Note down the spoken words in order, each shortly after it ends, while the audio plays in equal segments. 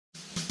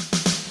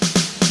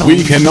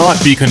We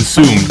cannot be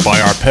consumed by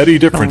our petty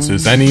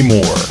differences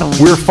anymore.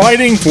 We're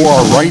fighting for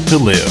our right to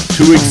live,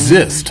 to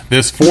exist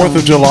this 4th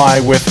of July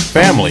with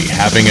family,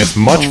 having as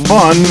much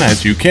fun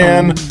as you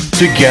can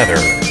together.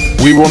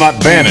 We will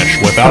not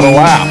vanish without a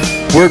laugh.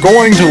 We're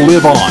going to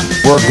live on.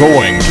 We're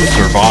going to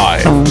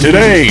survive.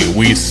 Today,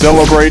 we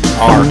celebrate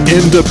our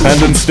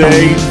Independence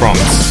Day from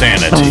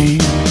sanity.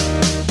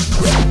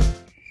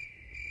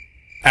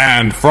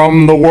 And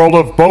from the world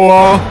of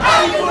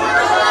BOWA,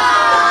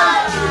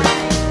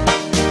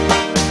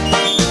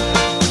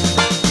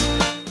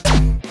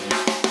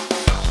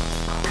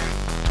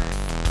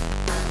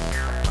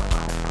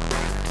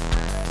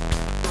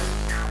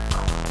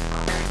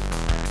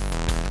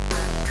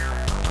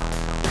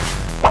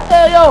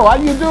 Hey yo, how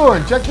you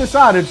doing? Check this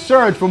out, it's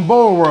Serge from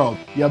BOWAworld.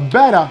 You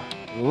better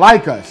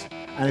like us.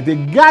 And if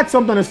you got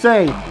something to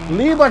say,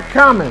 leave a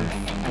comment.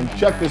 And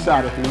check this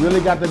out, if you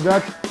really got the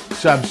guts,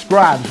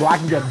 subscribe so I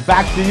can get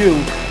back to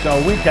you so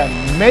we can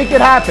make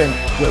it happen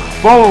with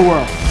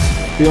BOWAworld.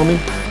 Feel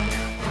me?